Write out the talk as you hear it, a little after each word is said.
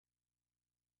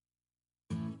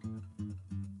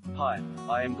Hi,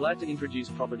 I am glad to introduce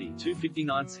property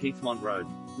 259 Heathmont Road,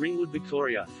 Ringwood,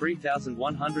 Victoria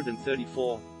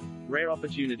 3134. Rare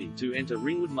opportunity to enter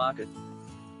Ringwood Market.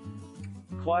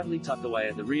 Quietly tucked away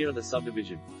at the rear of the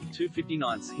subdivision,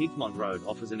 259 Heathmont Road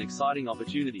offers an exciting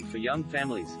opportunity for young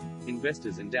families,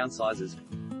 investors and downsizers.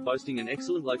 Boasting an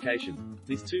excellent location,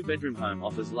 this two-bedroom home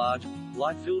offers large,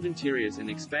 light-filled interiors and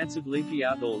expansive leafy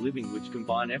outdoor living which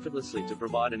combine effortlessly to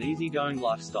provide an easygoing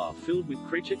lifestyle filled with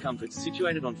creature comforts.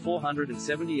 Situated on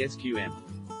 470 SQM.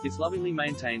 This lovingly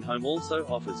maintained home also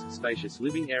offers spacious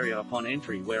living area upon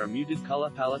entry where a muted color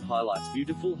palette highlights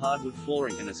beautiful hardwood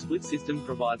flooring and a split system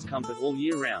provides comfort all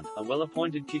year round, a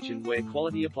well-appointed kitchen where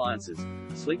quality appliances,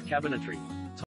 sleek cabinetry,